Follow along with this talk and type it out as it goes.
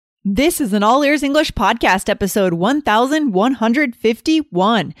This is an All Ears English podcast, episode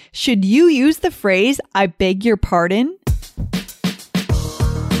 1151. Should you use the phrase, I beg your pardon?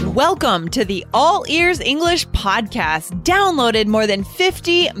 Welcome to the All Ears English podcast, downloaded more than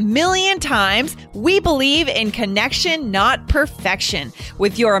 50 million times. We believe in connection, not perfection,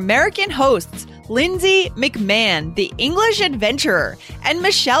 with your American hosts, Lindsay McMahon, the English adventurer, and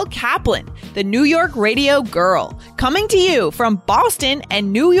Michelle Kaplan, the New York radio girl, coming to you from Boston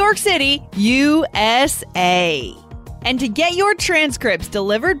and New York City, USA. And to get your transcripts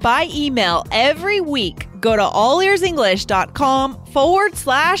delivered by email every week, go to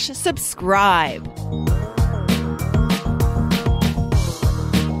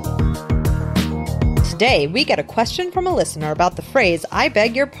allearsenglish.com/subscribe. Today, we get a question from a listener about the phrase, I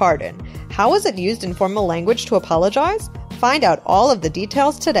beg your pardon. How is it used in formal language to apologize? Find out all of the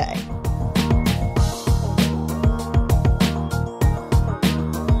details today.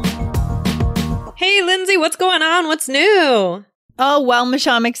 Hey, Lindsay, what's going on? What's new? Oh, well,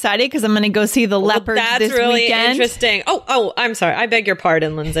 Michelle, I'm excited because I'm going to go see the leopards this weekend. That's really interesting. Oh, I'm sorry. I beg your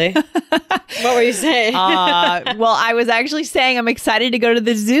pardon, Lindsay. What were you saying? Well, I was actually saying I'm excited to go to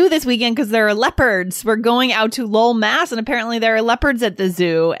the zoo this weekend because there are leopards. We're going out to Lowell, Mass, and apparently there are leopards at the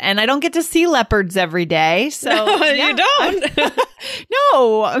zoo. And I don't get to see leopards every day. So You don't?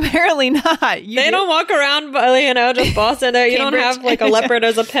 No, apparently not. They don't walk around, just Boston there. You don't have like a leopard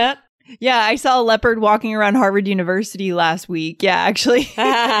as a pet? Yeah, I saw a leopard walking around Harvard University last week. Yeah, actually. No,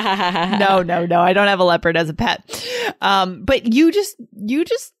 I don't have a leopard as a pet. But you just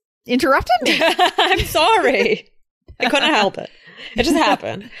interrupted me. I'm sorry. I couldn't help it. It just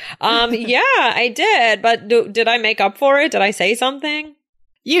happened. Yeah, I did. But did I make up for it? Did I say something?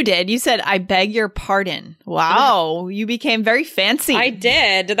 You did. You said, I beg your pardon. Wow. You became very fancy. I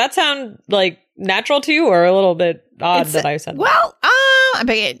did. Did that sound like natural to you or a little bit odd that I said that? Well,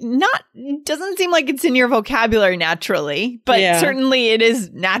 doesn't seem like it's in your vocabulary naturally, but certainly it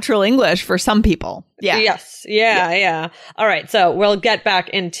is natural English for some people. Yeah. Yes. Yeah. All right. So we'll get back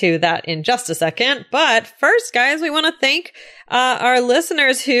into that in just a second. But first, guys, we want to thank our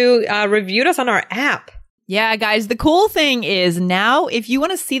listeners who reviewed us on our app. Yeah, guys, the cool thing is now if you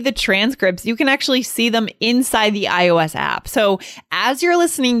want to see the transcripts, you can actually see them inside the iOS app. So as you're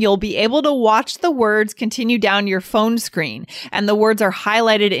listening, you'll be able to watch the words continue down your phone screen, and the words are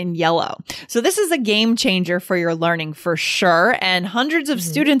highlighted in yellow. So this is a game changer for your learning for sure. And hundreds of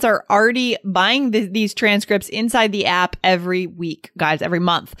students are already buying these transcripts inside the app every week, guys, every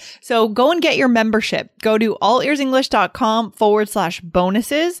month. So go and get your membership. Go to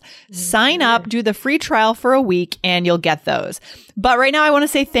allearsenglish.com/bonuses, sign up, do the free trial for a week, and you'll get those. But right now I want to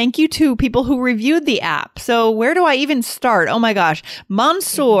say thank you to people who reviewed the app. So where do I even start? Oh my gosh.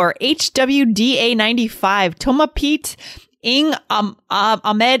 Mansoor, HWDA95, Toma Pete,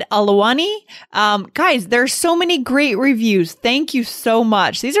 Ahmed Alawani. Guys, there's so many great reviews. Thank you so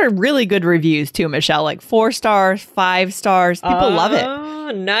much. These are really good reviews too, Michelle, like 4 stars, 5 stars. People love it.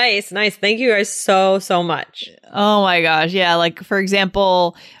 Nice. Thank you guys so much. Oh my gosh. Yeah. Like, for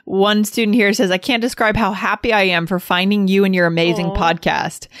example, one student here says, I can't describe how happy I am for finding you and your amazing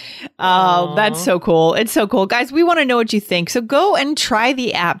podcast. Oh, that's so cool. It's so cool. Guys, we want to know what you think. So go and try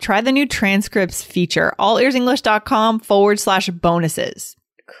the app. Try the new transcripts feature. allearsenglish.com/bonuses.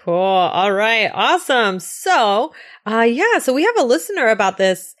 Cool. All right. Awesome. So, so we have a listener about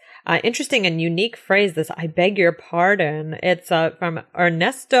this interesting and unique phrase, this I beg your pardon. It's from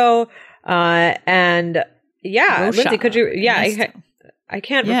Ernesto, and Rocha. Lindsay, could you, I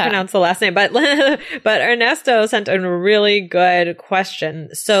can't pronounce the last name, but Ernesto sent a really good question.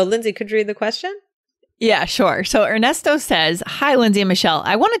 So Lindsay, could you read the question? Yeah, sure. So Ernesto says, hi, Lindsay and Michelle.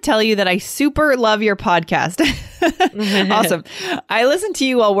 I want to tell you that I super love your podcast. Awesome. I listen to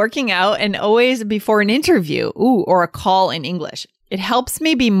you while working out and always before an interview, or a call in English. It helps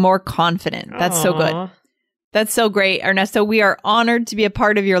me be more confident. That's so good. That's so great, Ernesto. We are honored to be a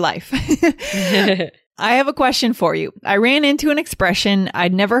part of your life. I have a question for you. I ran into an expression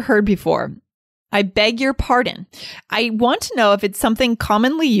I'd never heard before. I beg your pardon. I want to know if it's something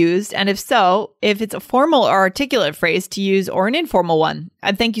commonly used, and if so, if it's a formal or articulate phrase to use or an informal one.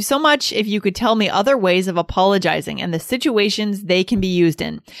 I'd thank you so much if you could tell me other ways of apologizing and the situations they can be used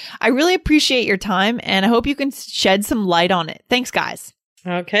in. I really appreciate your time, and I hope you can shed some light on it. Thanks, guys.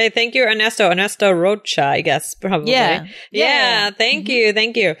 Okay. Thank you, Ernesto. Ernesto Rocha, I guess, probably. Yeah. Thank you.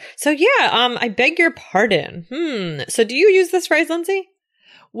 Thank you. So I beg your pardon. So do you use this phrase, Lindsay?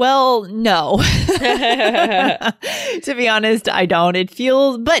 Well, no. To be honest, I don't. It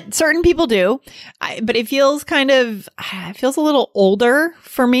feels, but certain people do. But it feels it feels a little older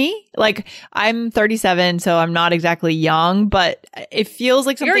for me. Like I'm 37, so I'm not exactly young, but it feels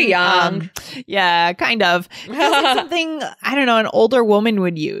like something. You're young. Yeah, kind of. It feels like something, I don't know, an older woman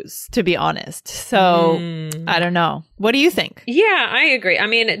would use, to be honest. So I don't know. What do you think? Yeah, I agree. I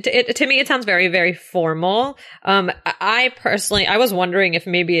mean, to me, it sounds very, very formal. I personally, I was wondering if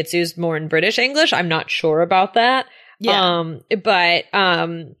maybe it's used more in British English. I'm not sure about that. Yeah.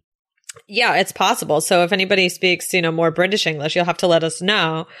 Yeah, it's possible. So if anybody speaks, more British English, you'll have to let us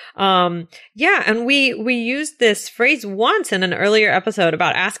know. Yeah, and we used this phrase once in an earlier episode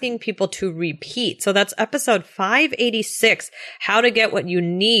about asking people to repeat. So that's episode 586, how to get what you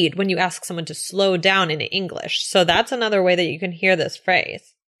need when you ask someone to slow down in English. So that's another way that you can hear this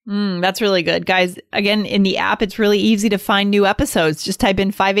phrase. That's really good. Guys, again, in the app, it's really easy to find new episodes. Just type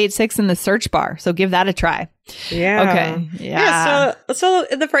in 586 in the search bar. So give that a try. Yeah. Okay. Yeah. So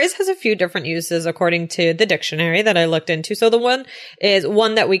the phrase has a few different uses according to the dictionary that I looked into. So the one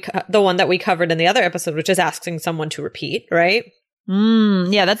that we covered in the other episode, which is asking someone to repeat, right?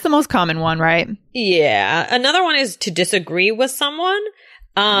 Yeah, that's the most common one, right? Yeah. Another one is to disagree with someone.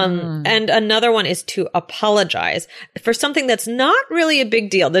 And another one is to apologize for something that's not really a big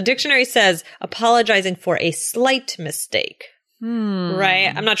deal. The dictionary says apologizing for a slight mistake.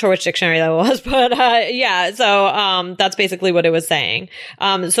 Right. I'm not sure which dictionary that was, but yeah. So that's basically what it was saying.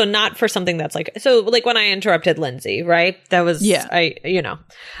 So not for something that's like when I interrupted Lindsay, right? That was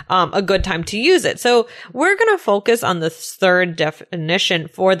a good time to use it. So we're gonna focus on the third definition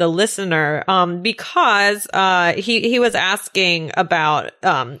for the listener, because he was asking about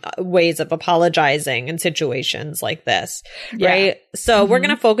ways of apologizing in situations like this, right? So we're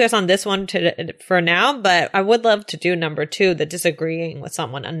gonna focus on this one for now, but I would love to do number 2, the disagreeing with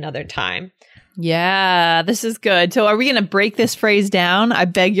someone another time. Yeah, this is good. So are we going to break this phrase down? I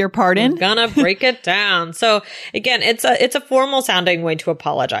beg your pardon. We're gonna break it down. So again, it's a formal sounding way to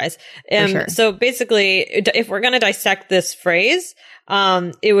apologize. For sure. So basically, if we're going to dissect this phrase,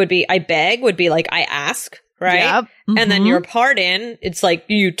 it would be, I beg would be like, I ask, right? Yep. And then your pardon, it's like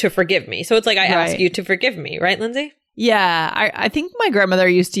you to forgive me. So it's like, I ask you to forgive me, right, Lindsay? Yeah, I think my grandmother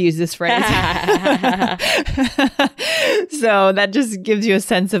used to use this phrase. So that just gives you a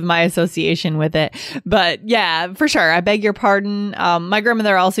sense of my association with it. But yeah, for sure. I beg your pardon. My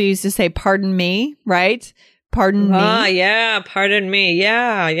grandmother also used to say, pardon me, right? Pardon me. Yeah. Pardon me.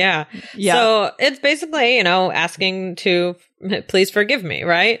 Yeah. So it's basically, asking to please forgive me,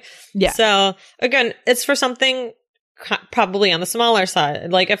 right? Yeah. So again, it's for something probably on the smaller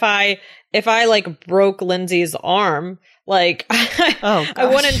side. Like if I like broke Lindsay's arm, like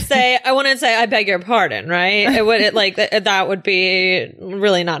I wouldn't say I beg your pardon, right? That would be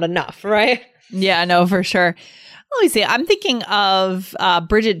really not enough, right? Yeah, no, for sure. Let me see. I'm thinking of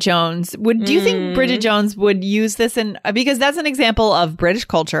Bridget Jones. Do you think Bridget Jones would use this because that's an example of British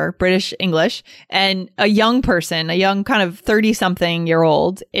culture, British English, and a young person, a young kind of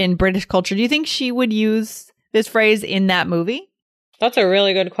 30-something-year-old in British culture. Do you think she would use this phrase in that movie? That's a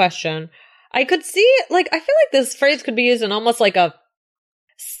really good question. I could see, I feel like this phrase could be used in almost like a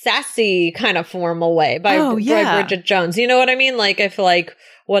sassy kind of formal way by Bridget Jones. You know what I mean? Like, if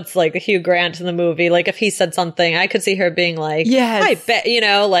what's Hugh Grant in the movie, if he said something, I could see her being like, yes. I bet,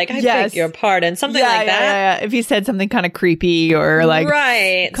 I beg your pardon, something like that. Yeah. If he said something kind of creepy or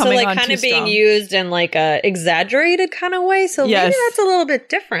right. So kind of being used in a exaggerated kind of way. So maybe that's a little bit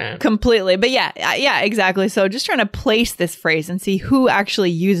different. Completely. But yeah, exactly. So just trying to place this phrase and see who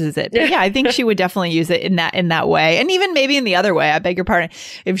actually uses it. But yeah, I think she would definitely use it in that way. And even maybe in the other way, I beg your pardon.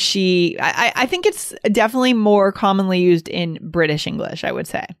 If I think it's definitely more commonly used in British English, I would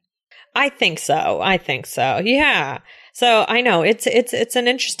say. I think so. Yeah. So I know it's an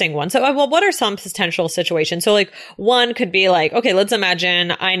interesting one. So, what are some potential situations? So one could be okay, let's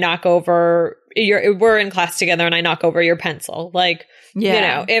imagine I knock over we're in class together and I knock over your pencil.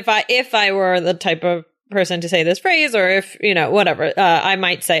 If I were the type of person to say this phrase, or if, whatever, I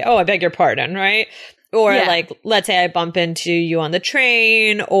might say, oh, I beg your pardon. Right. Or let's say I bump into you on the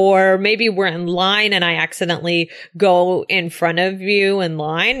train, or maybe we're in line and I accidentally go in front of you in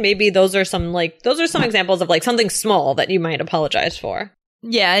line. Maybe those are some examples of something small that you might apologize for.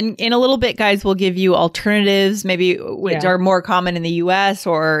 Yeah. And in a little bit, guys, we'll give you alternatives, maybe which are more common in the US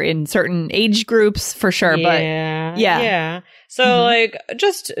or in certain age groups for sure. Yeah. But yeah. So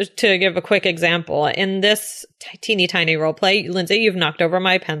just to give a quick example, in this teeny tiny role play, Lindsay, you've knocked over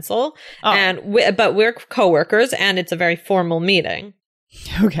my pencil but we're coworkers and it's a very formal meeting.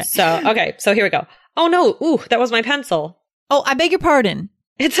 Okay. So here we go. Oh no. Ooh, that was my pencil. Oh, I beg your pardon.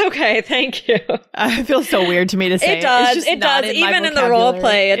 It's okay. Thank you. It feels so weird to me to say. It does. It does. Even in the role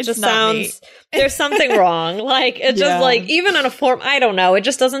play, it just sounds, there's something wrong. Like, it just like, even in a form, I don't know. It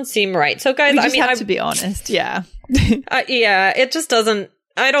just doesn't seem right. So guys, I mean, have to be honest. Yeah. Yeah. It just doesn't,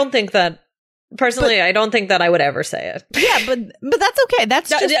 I don't think that, personally, I don't think that I would ever say it. Yeah, but that's okay. That's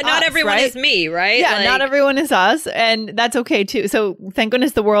just not us, everyone right? is me, right? Yeah, like, not everyone is us, and that's okay too. So thank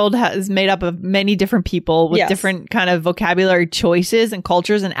goodness the world is made up of many different people with different kind of vocabulary choices and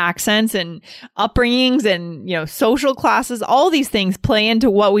cultures and accents and upbringings and, you know, social classes. All these things play into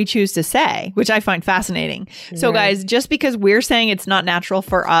what we choose to say, which I find fascinating. So guys, just because we're saying it's not natural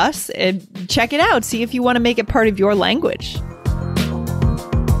for us, check it out. See if you want to make it part of your language.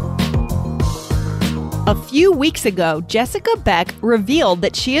 A few weeks ago, Jessica Beck revealed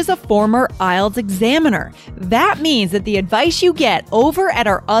that she is a former IELTS examiner. That means that the advice you get over at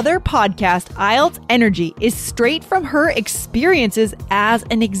our other podcast, IELTS Energy, is straight from her experiences as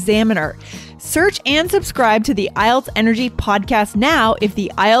an examiner. Search and subscribe to the IELTS Energy podcast now if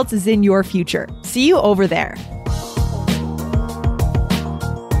the IELTS is in your future. See you over there.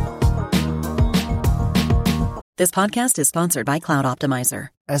 This podcast is sponsored by Cloud Optimizer.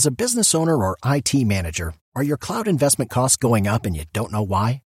 As a business owner or IT manager, are your cloud investment costs going up and you don't know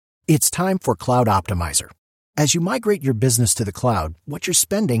why? It's time for Cloud Optimizer. As you migrate your business to the cloud, what you're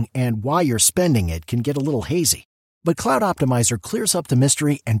spending and why you're spending it can get a little hazy. But Cloud Optimizer clears up the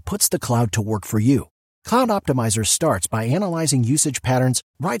mystery and puts the cloud to work for you. Cloud Optimizer starts by analyzing usage patterns,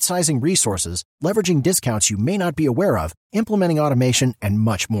 right-sizing resources, leveraging discounts you may not be aware of, implementing automation, and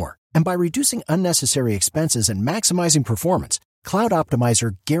much more. And by reducing unnecessary expenses and maximizing performance, Cloud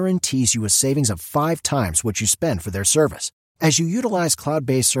Optimizer guarantees you a savings of 5 times what you spend for their service. As you utilize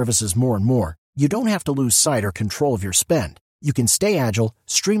cloud-based services more and more, you don't have to lose sight or control of your spend. You can stay agile,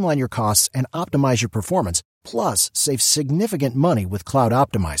 streamline your costs, and optimize your performance, plus save significant money with Cloud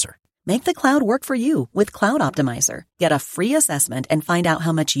Optimizer. Make the cloud work for you with Cloud Optimizer. Get a free assessment and find out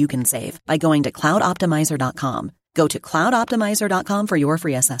how much you can save by going to cloudoptimizer.com. Go to cloudoptimizer.com for your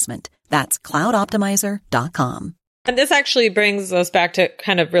free assessment. That's cloudoptimizer.com. And this actually brings us back to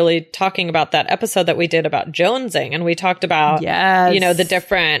kind of really talking about that episode that we did about jonesing. And we talked about, you know, the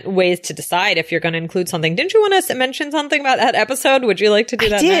different ways to decide if you're going to include something. Didn't you want to mention something about that episode? Would you like to do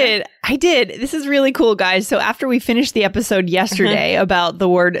that? I did. This is really cool, guys. So after we finished the episode yesterday about the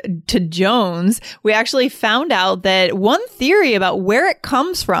word to Jones, we actually found out that one theory about where it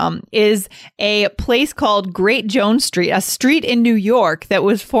comes from is a place called Great Jones Street, a street in New York that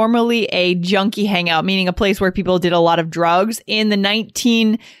was formerly a junkie hangout, meaning a place where people did a lot of drugs in the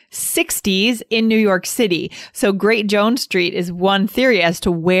 1960s in New York City. So Great Jones Street is one theory as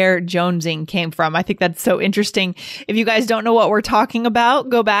to where jonesing came from. I think that's so interesting. If you guys don't know what we're talking about,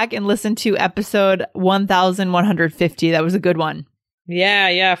 go back and listen to episode 1150. That was a good one.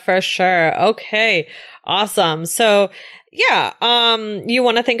 Yeah, for sure. Okay, awesome. So yeah, you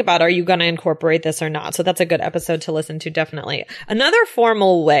want to think about, are you going to incorporate this or not? So that's a good episode to listen to, definitely. Another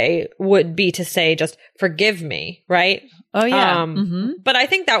formal way would be to say just forgive me, right? Oh, yeah. But I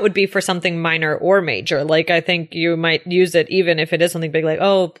think that would be for something minor or major. Like, I think you might use it even if it is something big, like,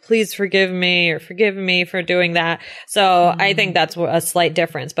 oh, please forgive me, or forgive me for doing that. So I think that's a slight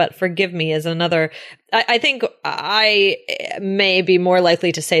difference. But forgive me is another. I think I may be more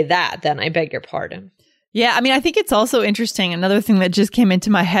likely to say that than I beg your pardon. Yeah, I mean, I think it's also interesting. Another thing that just came into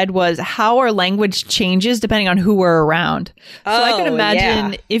my head was how our language changes depending on who we're around. So I can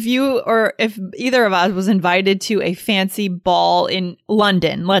imagine if you or if either of us was invited to a fancy ball in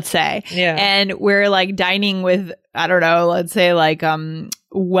London, let's say, and we're like dining with, I don't know, let's say like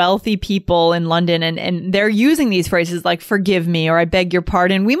wealthy people in London, and they're using these phrases like forgive me or I beg your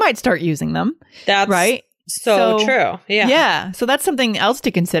pardon, we might start using them. That's right. So true. Yeah. So that's something else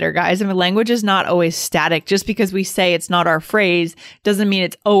to consider, guys. I mean, language is not always static. Just because we say it's not our phrase doesn't mean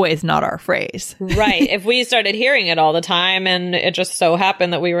it's always not our phrase. Right. If we started hearing it all the time and it just so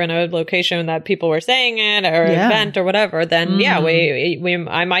happened that we were in a location that people were saying it or event or whatever, then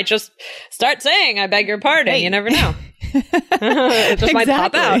I might just start saying, I beg your pardon. Hey. You never know. It just might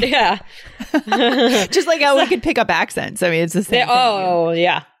pop out. Yeah. Just like how we could pick up accents. I mean, it's the same thing. Oh,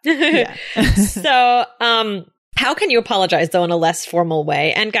 yeah. So, how can you apologize, though, in a less formal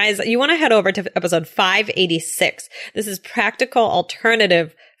way? And guys, you want to head over to episode 586. This is practical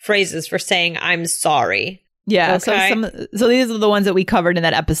alternative phrases for saying I'm sorry. Yeah. Okay? So these are the ones that we covered in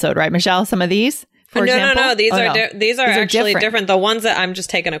that episode, right, Michelle? Some of these? For example? No. These are actually different. The ones that I'm just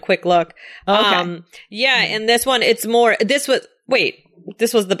taking a quick look. Okay. And this one, it's more, this was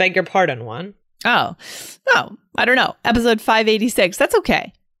the beg your pardon one. Oh, I don't know. Episode 586. That's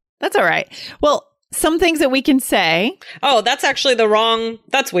okay. That's all right. Well, some things that we can say. Oh, that's actually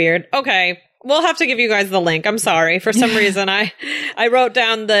that's weird. Okay. We'll have to give you guys the link. I'm sorry. For some reason, I wrote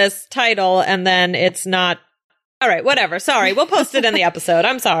down this title and then it's not. All right, whatever. Sorry. We'll post it in the episode.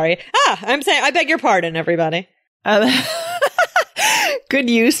 I'm sorry. I'm saying, I beg your pardon, everybody. Good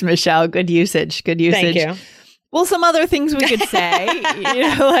use, Michelle. Good usage. Good usage. Thank you. Well, some other things we could say,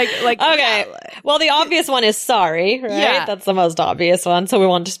 like okay. Well, the obvious one is sorry, right? Yeah. That's the most obvious one. So we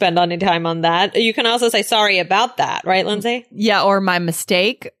want to spend any time on that. You can also say sorry about that, right, Lindsay? Yeah, or my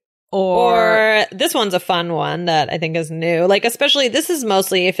mistake. Or this one's a fun one that I think is new. Like, especially this is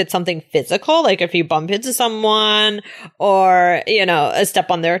mostly if it's something physical, like if you bump into someone or, a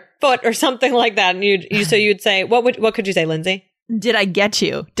step on their foot or something like that. And you'd say, what could you say, Lindsay? Did I get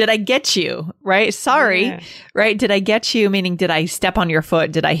you? Did I get you? Right? Sorry. Yeah. Right? Did I get you? Meaning, did I step on your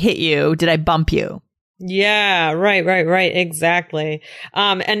foot? Did I hit you? Did I bump you? Yeah, right. Exactly.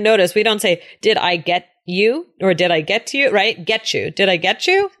 And notice we don't say, did I get you or did I get to you? Right? Get you. Did I get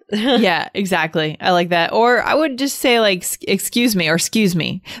you? Yeah, exactly. I like that. Or I would just say like, excuse me or excuse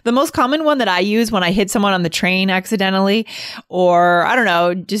me. The most common one that I use when I hit someone on the train accidentally, or I don't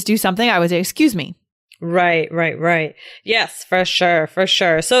know, just do something, I would say, excuse me. Right. Yes, for sure.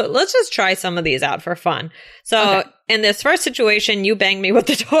 So let's just try some of these out for fun. So in this first situation, you bang me with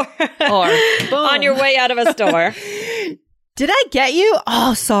the door Or boom. on your way out of a store. Did I get you?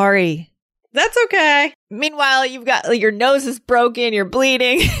 Oh, sorry. That's okay. Meanwhile, you've got your nose is broken, you're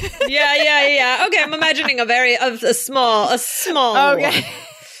bleeding. Yeah. Okay, I'm imagining a small Okay.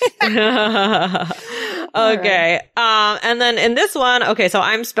 Okay. And then in this one, okay, so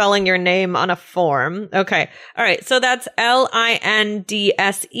I'm spelling your name on a form. Okay. All right. So that's Lindsey,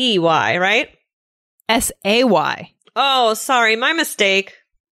 right? SAY. Oh, sorry. My mistake.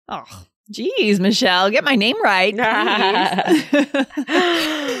 Oh, geez, Michelle, get my name right.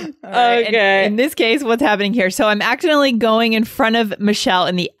 Okay. In this case, what's happening here? So I'm accidentally going in front of Michelle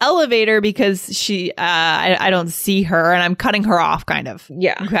in the elevator because I don't see her and I'm cutting her off kind of.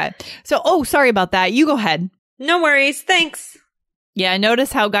 Yeah. Okay. So, sorry about that. You go ahead. No worries. Thanks. Yeah,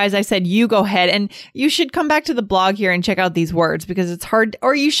 notice how, guys, I said you go ahead, and you should come back to the blog here and check out these words because it's hard,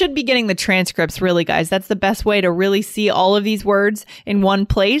 or you should be getting the transcripts, really, guys. That's the best way to really see all of these words in one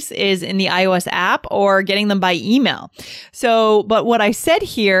place is in the iOS app or getting them by email. So, but what I said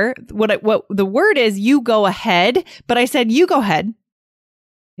here, what the word is, you go ahead, but I said you go ahead.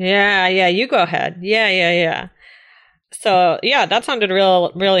 Yeah, you go ahead. Yeah. So yeah, that sounded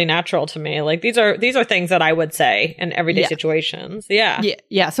really natural to me. Like these are things that I would say in everyday situations. Yeah.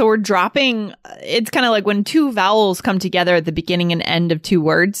 Yeah. So we're dropping. It's kind of like when two vowels come together at the beginning and end of two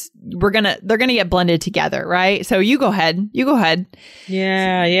words. They're gonna get blended together, right? So you go ahead.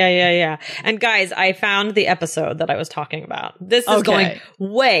 Yeah. And guys, I found the episode that I was talking about. This is going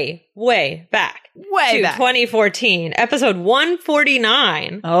way back. Way back. 2014, episode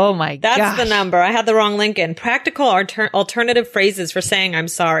 149. Oh my god. That's the number. I had the wrong link in. Practical alternative phrases for saying I'm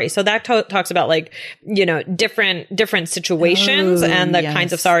sorry. So that talks about like, different situations and the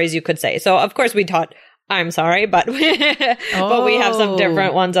kinds of sorries you could say. So of course we taught I'm sorry, but but we have some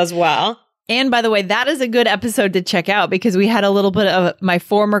different ones as well. And by the way, that is a good episode to check out because we had a little bit of my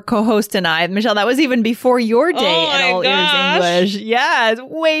former co-host and I, Michelle, that was even before your day at All Ears English. Yeah, it's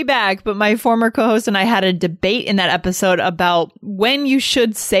way back. But my former co-host and I had a debate in that episode about when you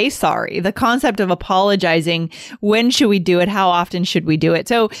should say sorry, the concept of apologizing. When should we do it? How often should we do it?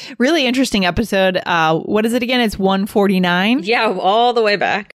 So really interesting episode. What is it again? It's 149. Yeah, all the way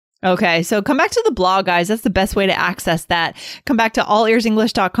back. Okay, so come back to the blog, guys. That's the best way to access that. Come back to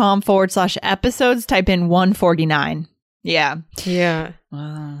allearsenglish.com/episodes. Type in 149. Yeah.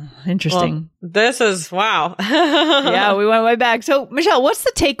 Interesting. Well, this is, wow. Yeah, we went way back. So, Michelle, what's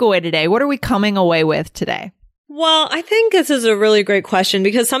the takeaway today? What are we coming away with today? Well, I think this is a really great question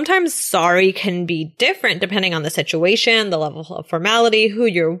because sometimes sorry can be different depending on the situation, the level of formality, who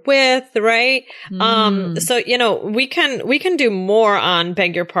you're with, right? So, we can do more on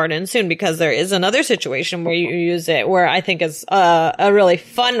beg your pardon soon because there is another situation where you use it where I think is a really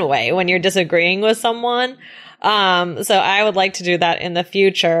fun way when you're disagreeing with someone. So I would like to do that in the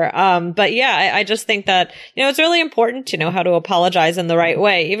future. But yeah, I just think that, it's really important to know how to apologize in the right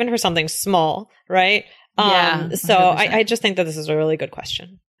way, even for something small, right? So I just think that this is a really good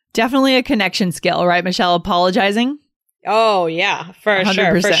question. Definitely a connection skill, right, Michelle? Apologizing. Oh yeah, for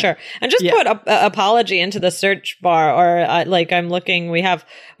 100%. sure. And just put apology into the search bar or like I'm looking, we have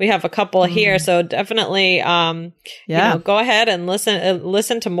a couple here. So definitely, go ahead and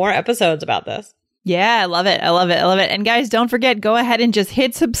listen to more episodes about this. Yeah, I love it. I love it. I love it. And guys, don't forget, go ahead and just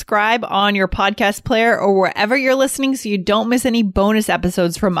hit subscribe on your podcast player or wherever you're listening so you don't miss any bonus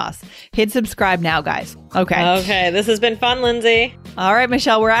episodes from us. Hit subscribe now, guys. Okay. Okay. This has been fun, Lindsay. All right,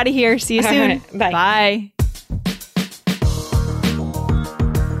 Michelle, we're out of here. See you soon. Right, bye. Bye.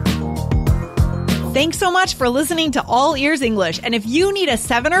 Thanks so much for listening to All Ears English. And if you need a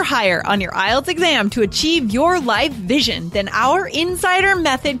 7 or higher on your IELTS exam to achieve your life vision, then our Insider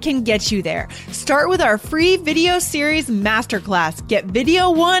Method can get you there. Start with our free video series masterclass. Get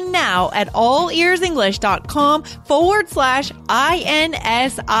video 1 now at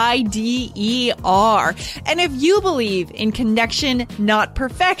allearsenglish.com/INSIDER. And if you believe in connection, not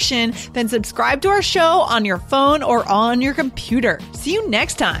perfection, then subscribe to our show on your phone or on your computer. See you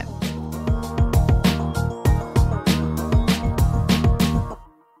next time.